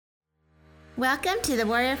Welcome to the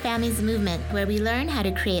Warrior Families Movement, where we learn how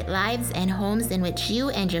to create lives and homes in which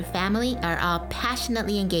you and your family are all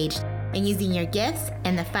passionately engaged in using your gifts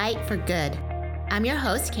in the fight for good. I'm your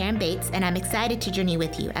host, Karen Bates, and I'm excited to journey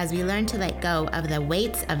with you as we learn to let go of the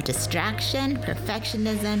weights of distraction,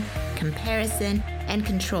 perfectionism, comparison, and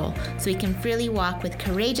control so we can freely walk with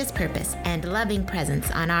courageous purpose and loving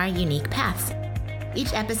presence on our unique paths.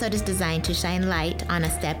 Each episode is designed to shine light on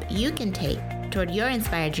a step you can take toward your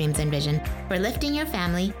inspired dreams and vision for lifting your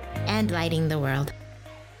family and lighting the world.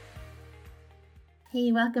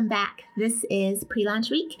 Hey, welcome back. This is pre-launch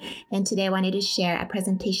week, and today I wanted to share a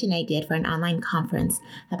presentation I did for an online conference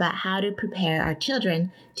about how to prepare our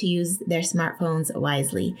children to use their smartphones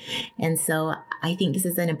wisely. And so I think this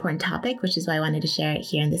is an important topic, which is why I wanted to share it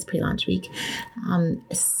here in this pre-launch week.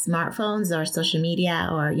 Smartphones or social media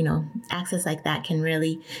or, access like that can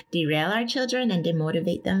really derail our children and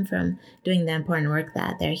demotivate them from doing the important work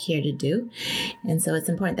that they're here to do. And so it's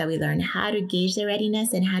important that we learn how to gauge their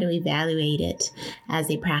readiness and how to evaluate it as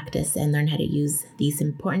they practice and learn how to use these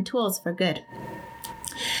important tools for good.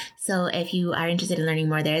 So if you are interested in learning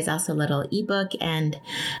more, there is also a little ebook and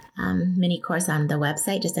mini course on the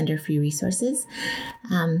website just under free resources.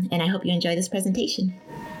 And I hope you enjoy this presentation.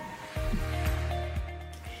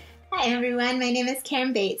 Hi everyone, my name is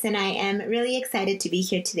Karen Bates and I am really excited to be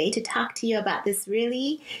here today to talk to you about this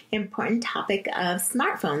really important topic of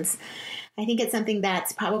smartphones. I think it's something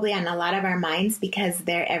that's probably on a lot of our minds because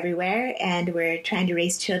they're everywhere and we're trying to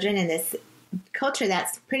raise children in this culture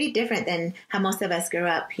that's pretty different than how most of us grew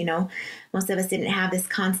up. Most of us didn't have this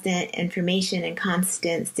constant information and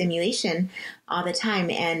constant stimulation all the time.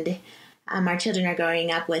 And our children are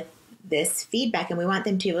growing up with this feedback and we want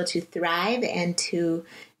them to be able to thrive and to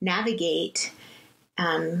navigate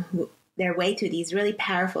their way through these really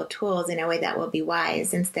powerful tools in a way that will be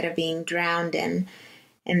wise instead of being drowned and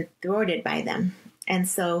thwarted by them. And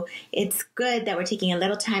so it's good that we're taking a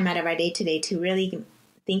little time out of our day today to really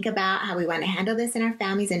think about how we want to handle this in our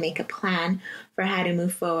families and make a plan for how to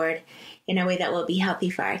move forward in a way that will be healthy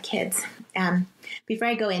for our kids. Before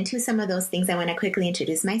I go into some of those things, I want to quickly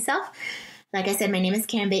introduce myself. Like I said, my name is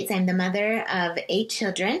Karen Bates. I'm the mother of 8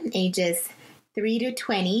 children, ages 3 to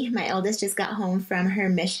 20. My oldest just got home from her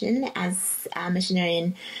mission as a missionary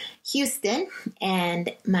in Houston,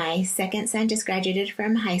 and my second son just graduated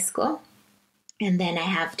from high school. And then I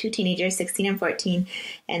have 2 teenagers, 16 and 14,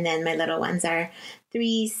 and then my little ones are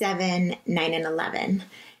 3, 7, 9, and 11.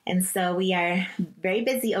 And so we are very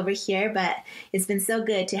busy over here, but it's been so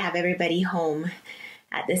good to have everybody home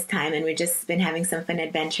at this time, and we've just been having some fun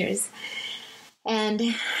adventures. And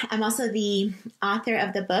I'm also the author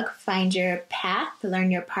of the book, Find Your Path, to Learn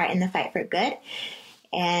Your Part in the Fight for Good,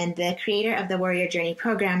 and the creator of the Warrior Journey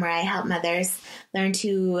program, where I help mothers learn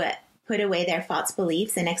to put away their false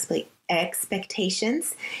beliefs and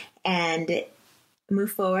expectations and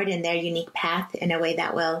move forward in their unique path in a way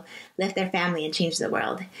that will lift their family and change the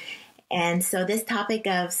world. And so this topic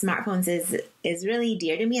of smartphones is really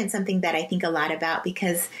dear to me and something that I think a lot about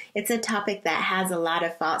because it's a topic that has a lot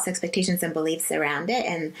of false expectations and beliefs around it.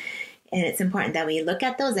 And it's important that we look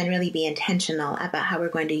at those and really be intentional about how we're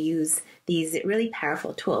going to use these really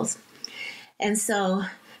powerful tools. And so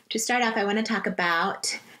to start off, I want to talk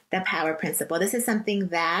about the power principle. This is something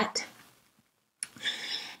that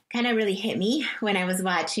kind of really hit me when I was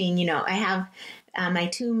watching. I have my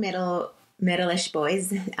 2 middle-ish boys.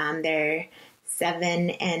 They're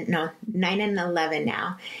 9 and 11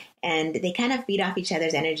 now. And they kind of feed off each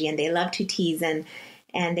other's energy and they love to tease and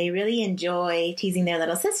they really enjoy teasing their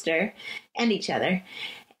little sister and each other.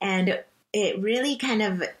 And it really kind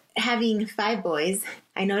of, having 5 boys,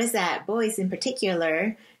 I noticed that boys in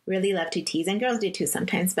particular really love to tease, and girls do too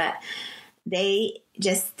sometimes, but they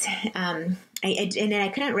just, I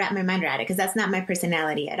couldn't wrap my mind around it because that's not my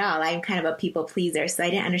personality at all. I'm kind of a people pleaser, so I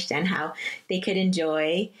didn't understand how they could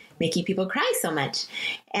enjoy making people cry so much.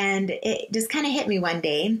 And it just kind of hit me one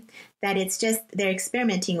day that it's just, they're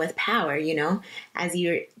experimenting with power, as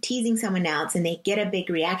you're teasing someone else and they get a big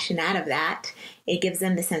reaction out of that, it gives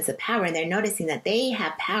them the sense of power and they're noticing that they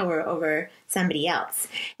have power over somebody else.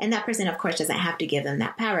 And that person, of course, doesn't have to give them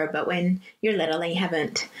that power. But when you're little and you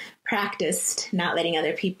haven't practiced not letting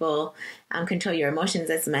other people control your emotions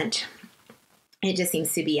as much, it just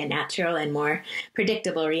seems to be a natural and more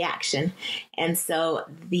predictable reaction. And so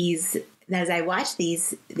as I watch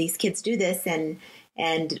these kids do this and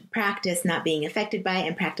practice not being affected by it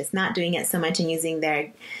and practice not doing it so much and using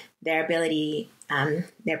their ability,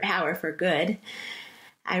 their power for good,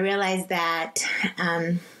 I realized that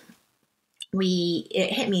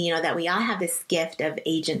it hit me, that we all have this gift of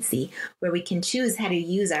agency where we can choose how to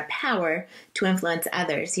use our power to influence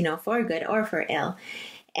others, for good or for ill.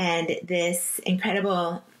 And this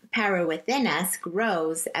incredible power within us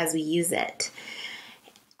grows as we use it.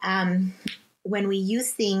 When we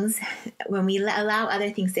use things, when we allow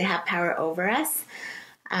other things to have power over us,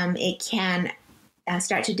 it can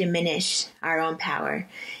start to diminish our own power.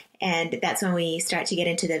 And that's when we start to get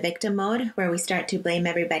into the victim mode, where we start to blame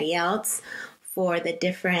everybody else for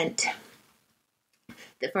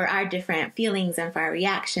for our different feelings and for our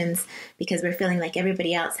reactions, because we're feeling like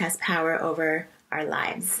everybody else has power over our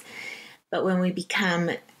lives. But when we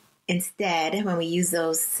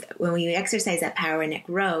when we exercise that power and it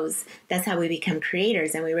grows, that's how we become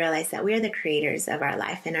creators, and we realize that we are the creators of our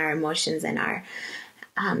life and our emotions and our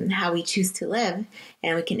how we choose to live,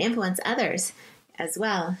 and we can influence others as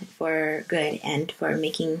well for good and for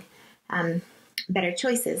making better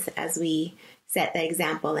choices as we set the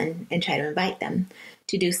example and try to invite them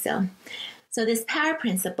to do so. So this power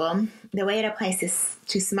principle, the way it applies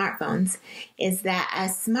to smartphones, is that a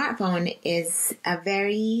smartphone is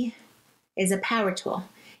a power tool.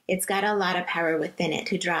 It's got a lot of power within it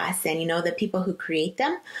to draw us in. The people who create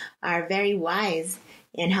them are very wise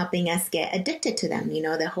in helping us get addicted to them.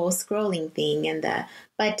 The whole scrolling thing and the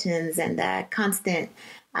buttons and the constant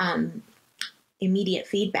immediate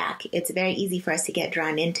feedback. It's very easy for us to get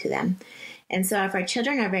drawn into them. And so if our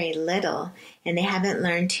children are very little and they haven't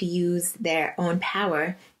learned to use their own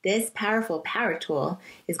power, this powerful power tool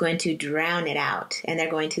is going to drown it out, and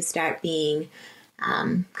they're going to start being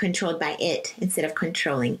controlled by it instead of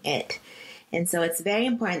controlling it. And so it's very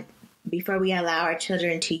important, before we allow our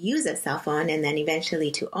children to use a cell phone and then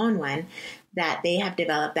eventually to own one, that they have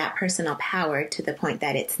developed that personal power to the point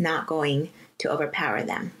that it's not going to overpower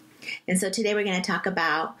them. And so today we're going to talk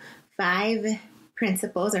about 5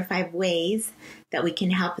 principles or 5 ways that we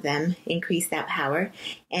can help them increase that power,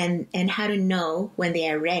 and how to know when they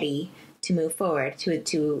are ready to move forward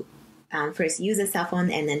to first use a cell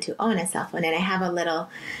phone and then to own a cell phone. And I have a little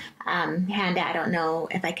handout. I don't know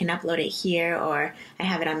if I can upload it here, or I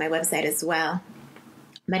have it on my website as well,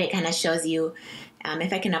 but it kind of shows you,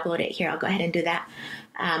 if I can upload it here, I'll go ahead and do that.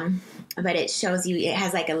 But it shows you, it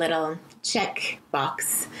has like a little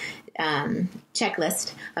checkbox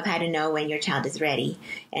checklist of how to know when your child is ready,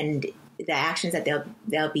 and the actions that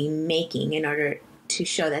they'll be making in order to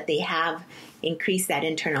show that they have increased that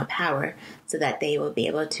internal power, so that they will be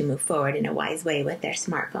able to move forward in a wise way with their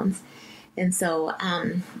smartphones. And so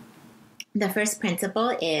the first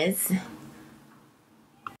principle is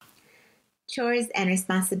chores and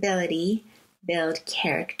responsibility build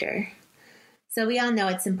character. So we all know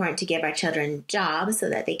it's important to give our children jobs so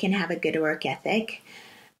that they can have a good work ethic,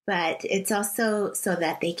 but it's also so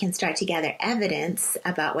that they can start to gather evidence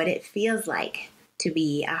about what it feels like to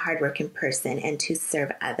be a hardworking person and to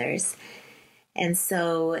serve others. And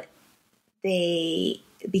so they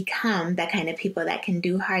become that kind of people that can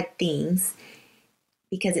do hard things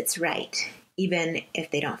because it's right, even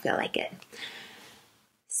if they don't feel like it.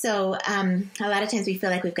 So a lot of times we feel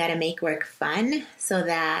like we've got to make work fun so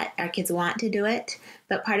that our kids want to do it.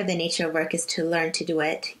 But part of the nature of work is to learn to do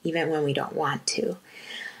it even when we don't want to.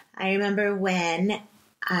 I remember when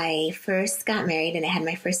I first got married and I had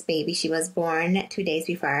my first baby. She was born 2 days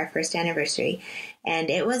before our first anniversary.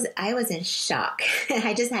 And I was in shock.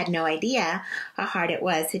 I just had no idea how hard it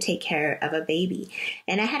was to take care of a baby.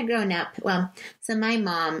 And I had grown up, so my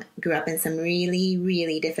mom grew up in some really,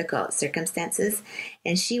 really difficult circumstances.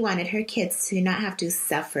 And she wanted her kids to not have to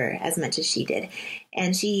suffer as much as she did.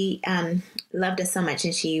 And she loved us so much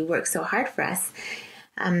and she worked so hard for us.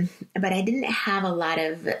 But I didn't have a lot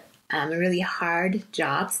of really hard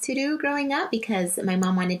jobs to do growing up because my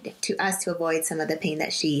mom wanted us to avoid some of the pain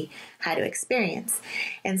that she had to experience.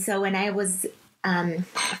 And so when I was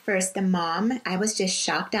first a mom, I was just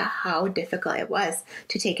shocked at how difficult it was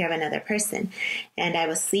to take care of another person. And I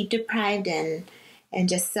was sleep deprived and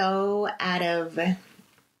just so I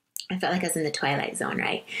felt like I was in the twilight zone,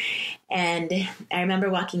 right? And I remember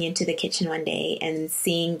walking into the kitchen one day and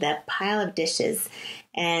seeing the pile of dishes.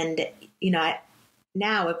 And,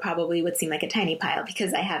 now it probably would seem like a tiny pile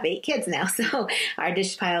because I have 8 kids now. So our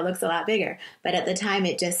dish pile looks a lot bigger. But at the time,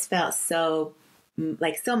 it just felt so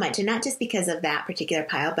much. And not just because of that particular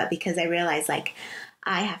pile, but because I realized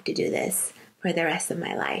I have to do this for the rest of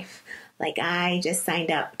my life. I just signed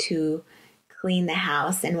up to clean the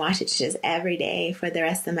house and wash dishes every day for the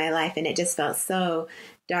rest of my life. And it just felt so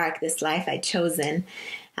dark, this life I'd chosen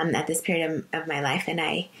at this period of my life.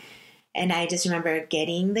 And I just remember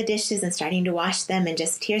getting the dishes and starting to wash them and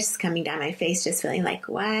just tears coming down my face, just feeling like,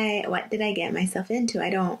 what did I get myself into? I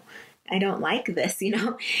don't I don't like this,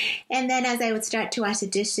 And then as I would start to wash the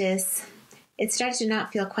dishes, it started to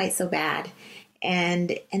not feel quite so bad.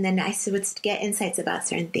 And then I would get insights about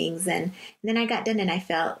certain things. And then I got done and I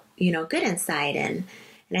felt, good inside. And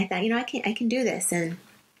I thought, I can do this. And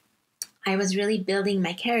I was really building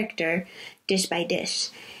my character dish by dish.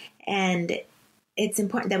 And it's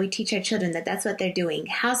important that we teach our children that that's what they're doing.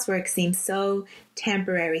 Housework seems so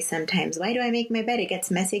temporary sometimes. Why do I make my bed? It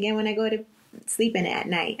gets messy again when I go to sleep in it at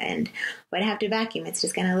night. And when I have to vacuum, it's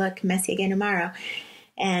just going to look messy again tomorrow.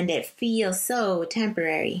 And it feels so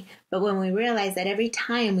temporary. But when we realize that every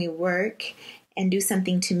time we work and do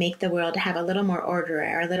something to make the world have a little more order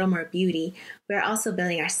or a little more beauty, we're also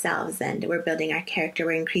building ourselves and we're building our character.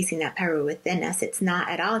 We're increasing that power within us. It's not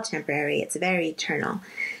at all temporary. It's very eternal.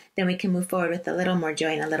 Then we can move forward with a little more joy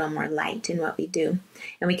and a little more light in what we do.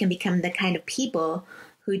 And we can become the kind of people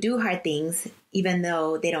who do hard things even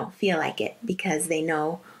though they don't feel like it, because they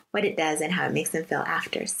know what it does and how it makes them feel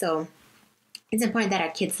after. So it's important that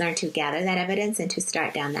our kids learn to gather that evidence and to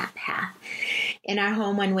start down that path. In our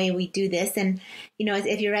home, one way we do this, and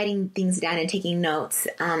if you're writing things down and taking notes,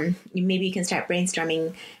 maybe you can start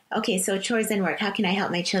brainstorming. Okay, so chores and work, how can I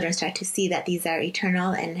help my children start to see that these are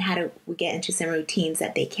eternal, and how do we get into some routines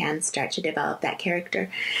that they can start to develop that character?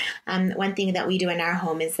 One thing that we do in our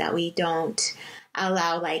home is that we don't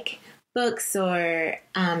allow books or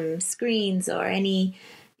screens or any,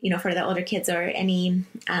 for the older kids, or any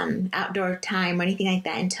outdoor time or anything like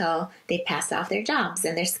that until they pass off their jobs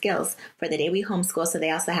and their skills for the day. We homeschool, so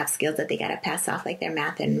they also have skills that they got to pass off, like their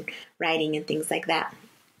math and writing and things like that.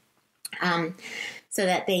 So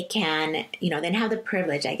that they can, then have the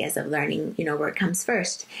privilege, I guess, of learning, work comes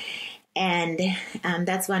first. And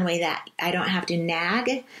that's one way that I don't have to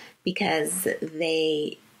nag, because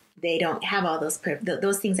they don't have all those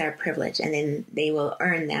things are a privilege, and then they will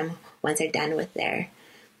earn them once they're done with their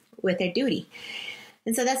duty.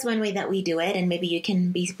 And so that's one way that we do it. And maybe you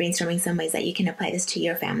can be brainstorming some ways that you can apply this to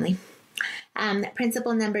your family.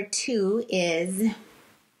 Principle number 2 is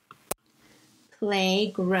play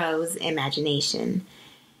grows imagination.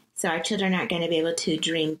 So our children aren't going to be able to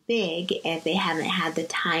dream big if they haven't had the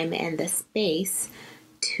time and the space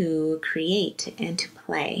to create and to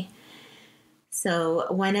play.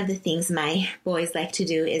 So one of the things my boys like to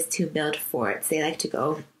do is to build forts. They like to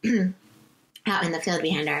go out in the field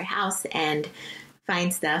behind our house and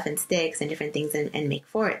find stuff and sticks and different things and make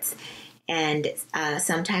forts. And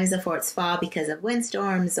sometimes the forts fall because of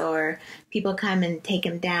windstorms, or people come and take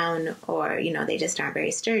them down, or, they just aren't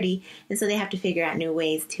very sturdy. And so they have to figure out new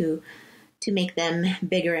ways to make them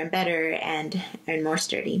bigger and better and more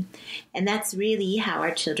sturdy. And that's really how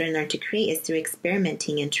our children learn to create, is through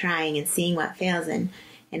experimenting and trying and seeing what fails and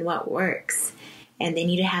what works. And they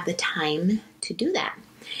need to have the time to do that.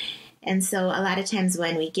 And so a lot of times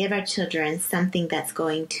when we give our children something that's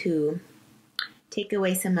going to take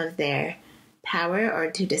away some of their power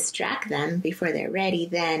or to distract them before they're ready,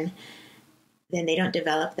 then they don't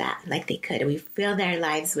develop that like they could. We fill their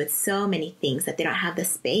lives with so many things that they don't have the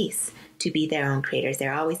space to be their own creators.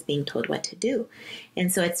 They're always being told what to do.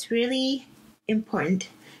 And so it's really important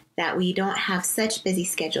that we don't have such busy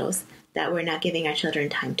schedules that we're not giving our children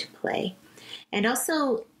time to play. And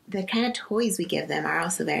also, the kind of toys we give them are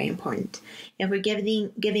also very important. If we're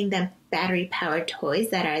giving them battery-powered toys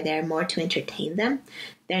that are there more to entertain them,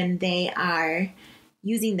 then they are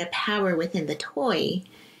using the power within the toy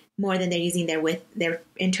more than they're using their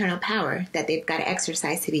internal power that they've got to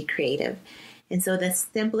exercise to be creative. And so the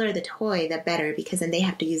simpler the toy, the better, because then they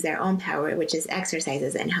have to use their own power, which is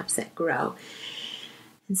exercises and helps it grow.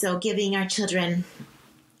 And so giving our children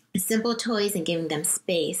simple toys and giving them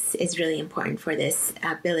space is really important for this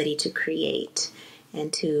ability to create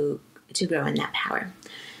and to grow in that power.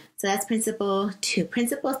 So that's principle 2.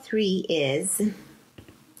 Principle 3 is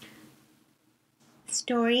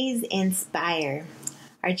stories inspire.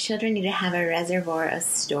 Our children need to have a reservoir of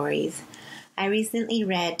stories. I recently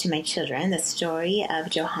read to my children the story of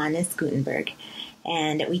Johannes Gutenberg,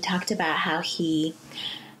 and we talked about how he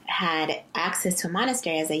had access to a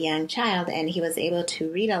monastery as a young child, and he was able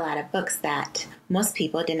to read a lot of books that most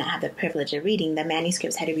people did not have the privilege of reading. The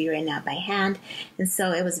manuscripts had to be written out by hand, and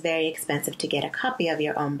so it was very expensive to get a copy of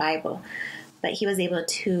your own Bible. But he was able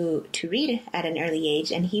to read at an early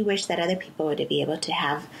age, and he wished that other people would be able to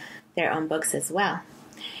have their own books as well.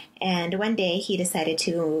 And one day he decided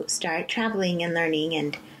to start traveling and learning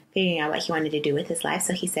and figuring out what he wanted to do with his life.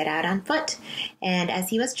 So he set out on foot. And as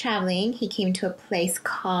he was traveling, he came to a place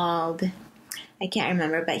called, I can't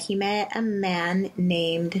remember, but he met a man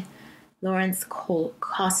named Lawrence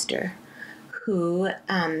Koster, who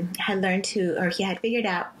had learned to, or he had figured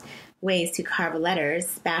out ways to carve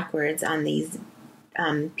letters backwards on these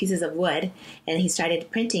pieces of wood, and he started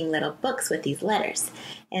printing little books with these letters.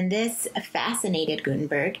 And this fascinated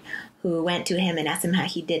Gutenberg, who went to him and asked him how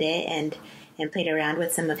he did it, and played around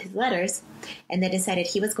with some of his letters, and then decided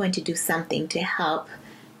he was going to do something to help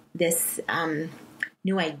this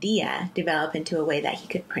new idea develop into a way that he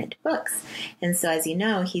could print books. And so, as you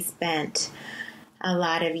know, he spent a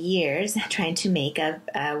lot of years trying to make a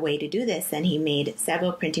way to do this, and he made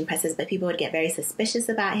several printing presses, but people would get very suspicious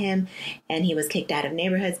about him, and he was kicked out of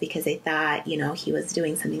neighborhoods because they thought, he was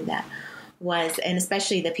doing something that was, and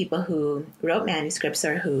especially the people who wrote manuscripts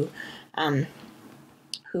or who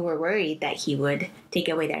were worried that he would take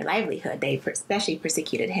away their livelihood. They especially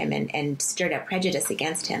persecuted him and stirred up prejudice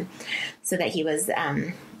against him, so that he was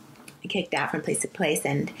kicked out from place to place.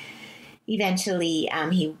 And eventually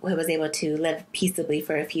he was able to live peaceably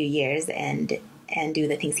for a few years and do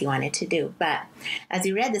the things he wanted to do. But as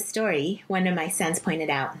we read the story, one of my sons pointed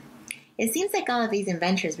out, it seems like all of these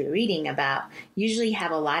inventors we're reading about usually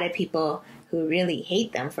have a lot of people who really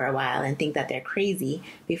hate them for a while and think that they're crazy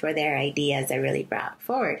before their ideas are really brought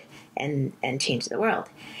forward and change the world.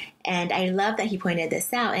 And I love that he pointed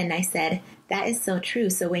this out, and I said, that is so true.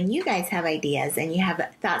 So when you guys have ideas and you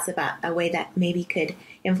have thoughts about a way that maybe could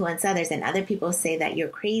influence others, and other people say that you're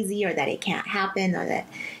crazy or that it can't happen or that,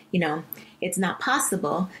 it's not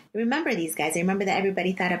possible, remember these guys. Remember that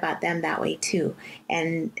everybody thought about them that way too.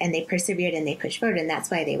 And they persevered and they pushed forward, and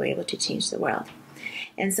that's why they were able to change the world.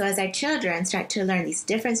 And so as our children start to learn these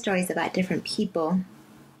different stories about different people,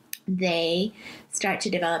 they start to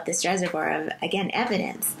develop this reservoir of, again,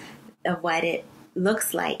 evidence of what it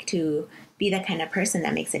looks like to be the kind of person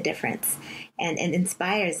that makes a difference, and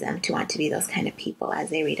inspires them to want to be those kind of people as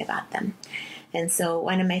they read about them. And so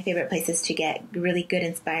one of my favorite places to get really good,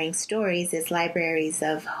 inspiring stories is Libraries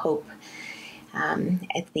of Hope.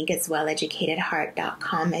 I think it's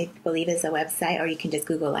welleducatedheart.com, I believe is a website, or you can just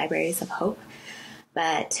Google Libraries of Hope.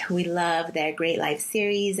 But we love their Great Life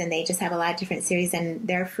series, and they just have a lot of different series, and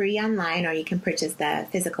they're free online, or you can purchase the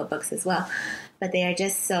physical books as well. But they are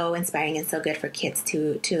just so inspiring and so good for kids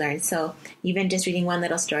to learn. So even just reading one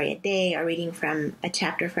little story a day, or reading from a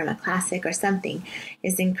chapter from a classic or something,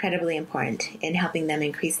 is incredibly important in helping them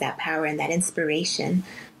increase that power and that inspiration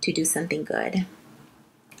to do something good.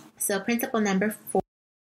 So principle number 4,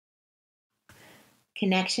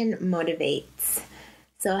 connection motivates.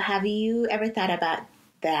 So have you ever thought about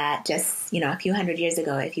that just, a few hundred years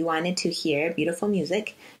ago, if you wanted to hear beautiful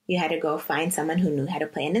music, you had to go find someone who knew how to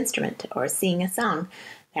play an instrument or sing a song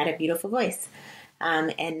that had a beautiful voice.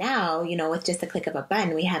 And now, with just a click of a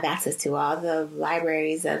button, we have access to all the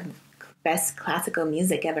libraries of best classical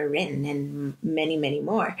music ever written and many, many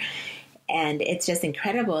more. And it's just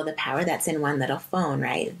incredible the power that's in one little phone,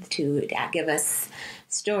 right? To give us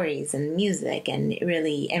stories and music and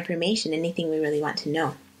really information, anything we really want to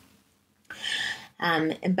know.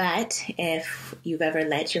 But if you've ever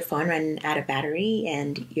let your phone run out of battery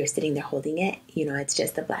and you're sitting there holding it, it's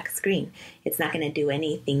just a black screen. It's not going to do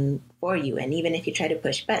anything for you. And even if you try to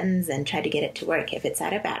push buttons and try to get it to work, if it's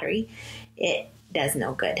out of battery, it does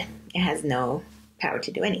no good. It has no power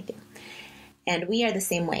to do anything. And we are the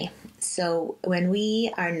same way. So when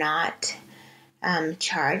we are not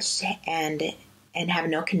charged and have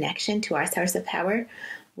no connection to our source of power,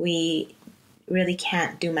 we really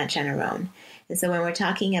can't do much on our own. And so when we're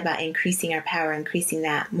talking about increasing our power, increasing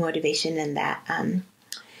that motivation and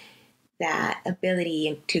that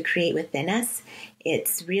ability to create within us,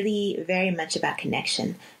 it's really very much about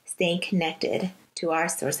connection, staying connected to our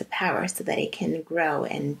source of power so that it can grow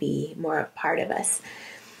and be more a part of us.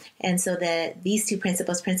 And so these two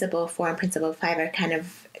principles, Principle 4 and Principle 5, are kind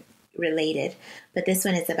of related. But this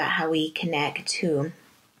one is about how we connect to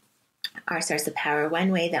our source of power.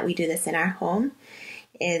 One way that we do this in our home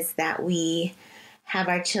is that we have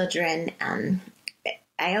our children,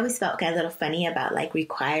 I always felt a little funny about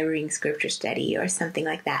requiring scripture study or something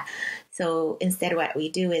like that. So instead what we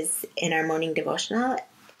do is in our morning devotional,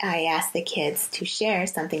 I ask the kids to share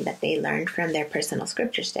something that they learned from their personal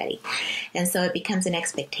scripture study. And so it becomes an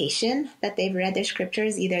expectation that they've read their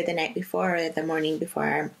scriptures either the night before or the morning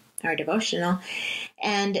before our devotional.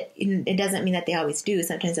 And it doesn't mean that they always do.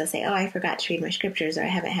 Sometimes they'll say, I forgot to read my scriptures, or I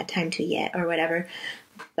haven't had time to yet, or whatever.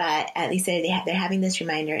 But at least they're having this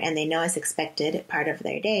reminder, and they know it's expected part of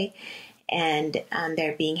their day. And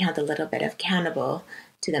they're being held a little bit accountable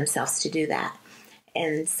to themselves to do that.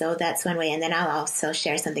 And so that's one way. And then I'll also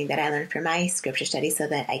share something that I learned from my scripture study so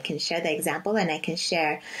that I can share the example and I can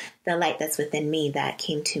share the light that's within me that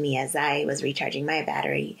came to me as I was recharging my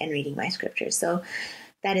battery and reading my scriptures. So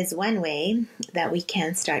that is one way that we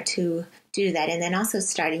can start to do that. And then also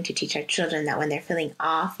starting to teach our children that when they're feeling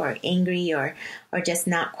off or angry or just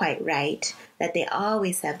not quite right, that they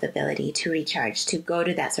always have the ability to recharge, to go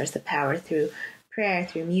to that source of power through prayer,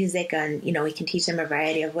 through music, and we can teach them a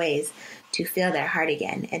variety of ways to feel their heart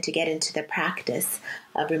again and to get into the practice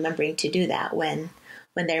of remembering to do that when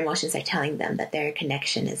their emotions are telling them that their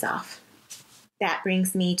connection is off. That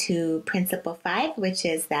brings me to principle 5, which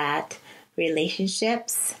is that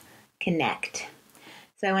relationships connect.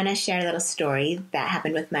 So I want to share a little story that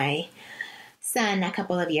happened with my son a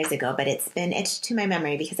couple of years ago, but it's been etched to my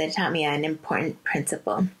memory because it taught me an important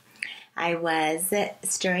principle. I was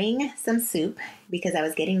stirring some soup because I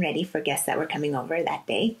was getting ready for guests that were coming over that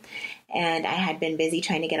day. And I had been busy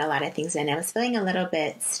trying to get a lot of things done. I was feeling a little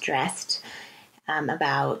bit stressed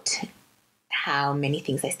about how many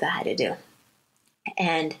things I still had to do.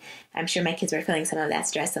 And I'm sure my kids were feeling some of that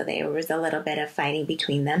stress, so there was a little bit of fighting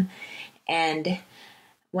between them. And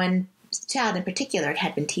one child in particular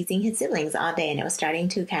had been teasing his siblings all day, and it was starting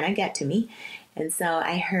to kind of get to me. And so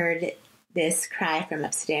I heard this cry from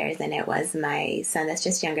upstairs, and it was my son that's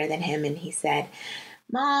just younger than him, and he said,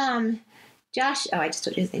 "Mom, Josh," I just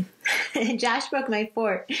told you his name. "Josh broke my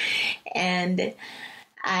fort." And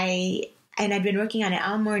I'd been working on it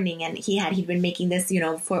all morning, and he'd been making this,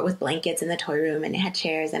 fort with blankets in the toy room, and it had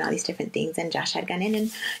chairs and all these different things, and Josh had gone in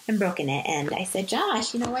and broken it. And I said,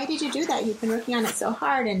 "Josh, why did you do that? You've been working on it so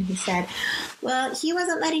hard." And he said, "Well, he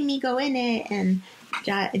wasn't letting me go in it." And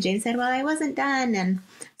James said, "Well, I wasn't done." And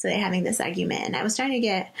so they're having this argument, and I was starting to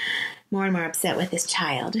get more and more upset with this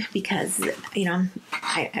child because, he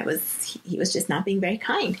was just not being very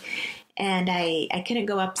kind. And I couldn't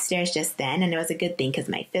go upstairs just then, and it was a good thing because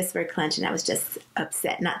my fists were clenched and I was just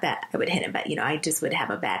upset. Not that I would hit him, but, I just would have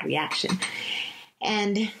a bad reaction.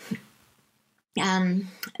 And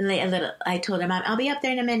I told him, "I'll be up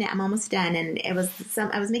there in a minute. I'm almost done." And I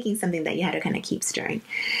was making something that you had to kind of keep stirring.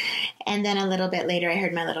 And then a little bit later, I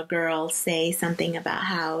heard my little girl say something about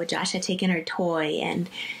how Josh had taken her toy, and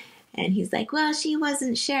he's like, "Well, she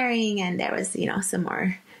wasn't sharing," and there was, some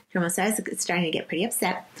more. So I was starting to get pretty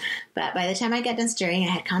upset. But by the time I got done stirring,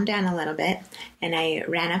 I had calmed down a little bit, and I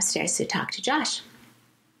ran upstairs to talk to Josh.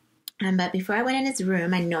 But before I went in his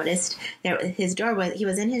room, I noticed that he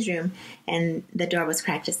was in his room, and the door was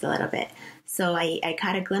cracked just a little bit. So I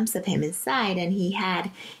caught a glimpse of him inside, and he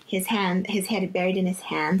had his head buried in his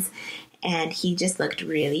hands, and he just looked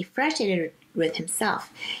really frustrated with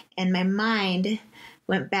himself. And my mind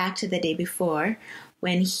went back to the day before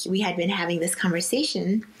when we had been having this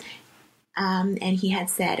conversation, and he had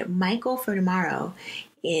said, "My goal for tomorrow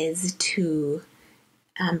is to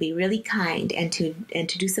be really kind and to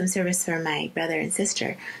do some service for my brother and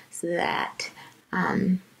sister, so that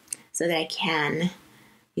I can,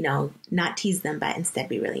 not tease them, but instead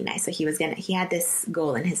be really nice." So he had this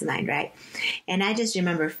goal in his mind, right? And I just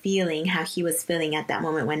remember feeling how he was feeling at that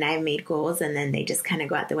moment when I made goals, and then they just kind of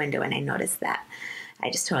go out the window, and I noticed that I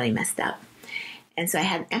just totally messed up. And so I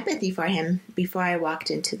had empathy for him before I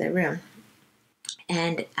walked into the room.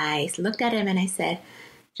 And I looked at him and I said,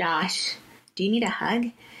 "Josh, do you need a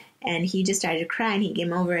hug?" And he just started crying. He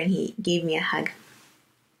came over and he gave me a hug.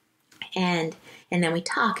 And then we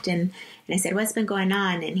talked, and I said, "What's been going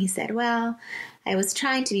on?" And he said, "Well, I was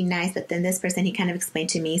trying to be nice, but then this person," he kind of explained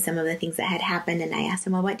to me some of the things that had happened. And I asked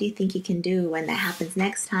him, "Well, what do you think you can do when that happens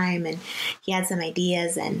next time?" And he had some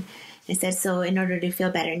ideas, and I said, "So in order to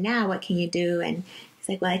feel better now, what can you do?" And he's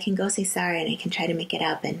like, "Well, I can go say sorry, and I can try to make it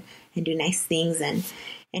up and do nice things." And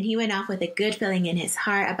he went off with a good feeling in his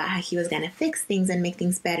heart about how he was going to fix things and make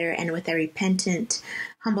things better, and with a repentant,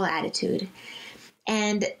 humble attitude.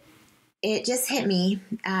 And it just hit me.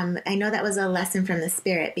 I know that was a lesson from the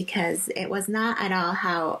Spirit, because it was not at all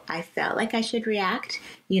how I felt like I should react,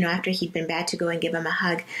 after he'd been bad, to go and give him a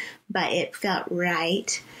hug. But it felt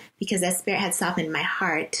right because that Spirit had softened my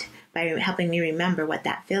heart by helping me remember what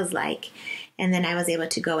that feels like. And then I was able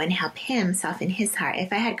to go and help him soften his heart.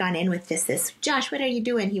 If I had gone in with this, "Josh, what are you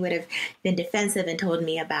doing?" he would have been defensive and told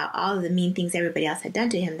me about all of the mean things everybody else had done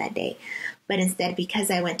to him that day. But instead, because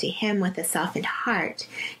I went to him with a softened heart,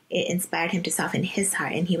 it inspired him to soften his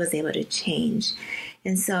heart, and he was able to change.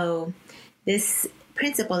 And so this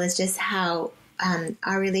principle is just how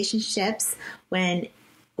our relationships, when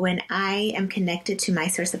I am connected to my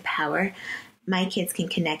source of power, my kids can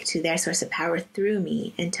connect to their source of power through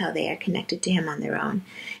me until they are connected to him on their own.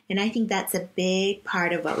 And I think that's a big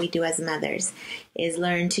part of what we do as mothers, is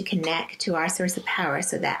learn to connect to our source of power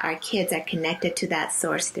so that our kids are connected to that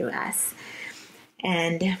source through us.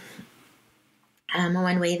 And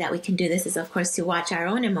One way that we can do this is, of course, to watch our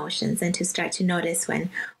own emotions and to start to notice when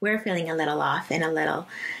we're feeling a little off and a little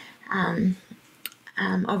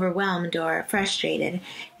overwhelmed or frustrated,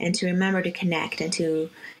 and to remember to connect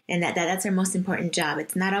and that's our most important job.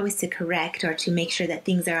 It's not always to correct or to make sure that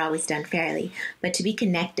things are always done fairly, but to be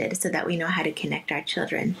connected so that we know how to connect our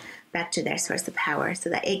children back to their source of power so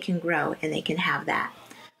that it can grow and they can have that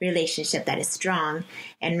relationship that is strong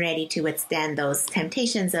and ready to withstand those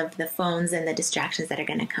temptations of the phones and the distractions that are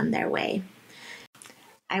going to come their way.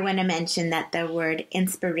 I want to mention that the word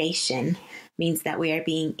inspiration means that we are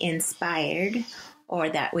being inspired or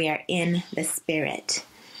that we are in the Spirit.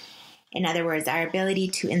 In other words, our ability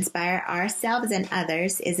to inspire ourselves and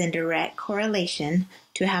others is in direct correlation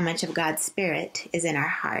to how much of God's Spirit is in our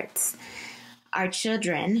hearts. Our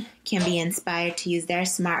children can be inspired to use their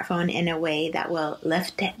smartphone in a way that will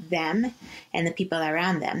lift them and the people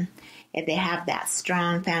around them if they have that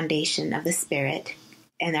strong foundation of the Spirit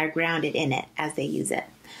and are grounded in it as they use it.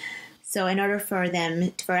 So in order for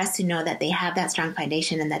us to know that they have that strong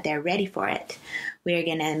foundation and that they're ready for it, we are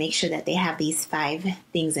going to make sure that they have these 5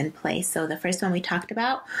 things in place. So the first one we talked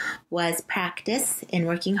about was practice in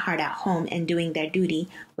working hard at home and doing their duty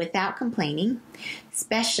without complaining,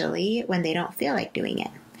 especially when they don't feel like doing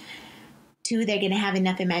it. 2, they're going to have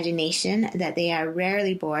enough imagination that they are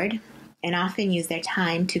rarely bored and often use their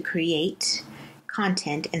time to create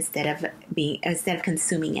content instead of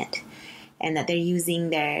consuming it, and that they're using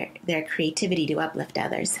their creativity to uplift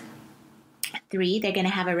others. 3, they're going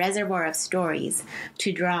to have a reservoir of stories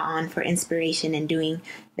to draw on for inspiration in doing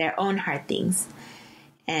their own hard things,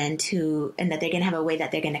 and that they're going to have a way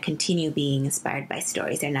that they're going to continue being inspired by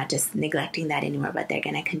stories. They're not just neglecting that anymore, but they're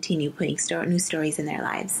going to continue putting new stories in their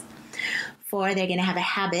lives. 4, they're going to have a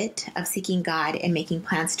habit of seeking God and making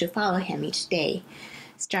plans to follow Him each day,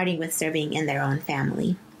 starting with serving in their own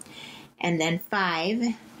family. And then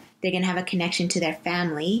 5, they're going to have a connection to their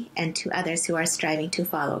family and to others who are striving to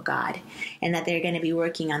follow God, and that they're going to be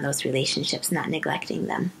working on those relationships, not neglecting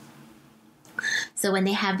them. So when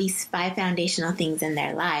they have these 5 foundational things in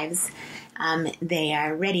their lives, they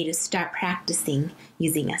are ready to start practicing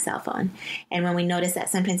using a cell phone. And when we notice that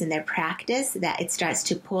sometimes in their practice that it starts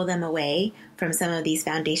to pull them away from some of these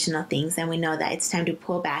foundational things, then we know that it's time to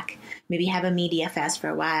pull back, maybe have a media fast for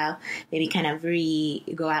a while, maybe kind of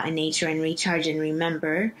go out in nature and recharge and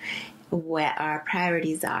remember what our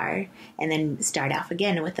priorities are, and then start off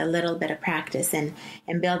again with a little bit of practice and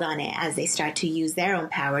build on it as they start to use their own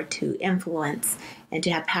power to influence and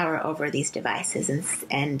to have power over these devices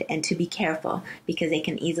and to be careful, because they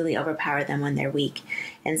can easily overpower them when they're weak.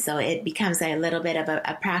 And so it becomes a little bit of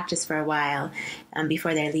a practice for a while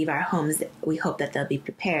before they leave our homes. We hope that they'll be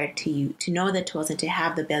prepared to know the tools and to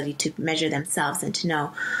have the ability to measure themselves and to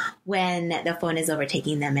know when the phone is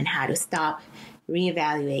overtaking them and how to stop,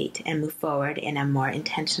 reevaluate, and move forward in a more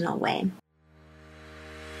intentional way.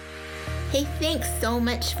 Hey, thanks so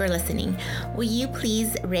much for listening. Will you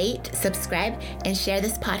please rate, subscribe, and share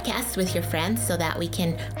this podcast with your friends so that we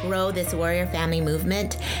can grow this warrior family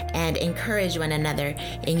movement and encourage one another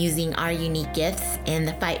in using our unique gifts in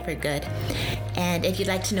the fight for good. And if you'd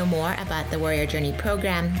like to know more about the Warrior Journey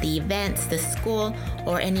program, the events, the school,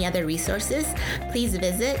 or any other resources, please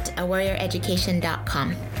visit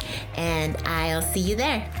warrioreducation.com. And I'll see you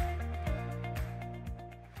there.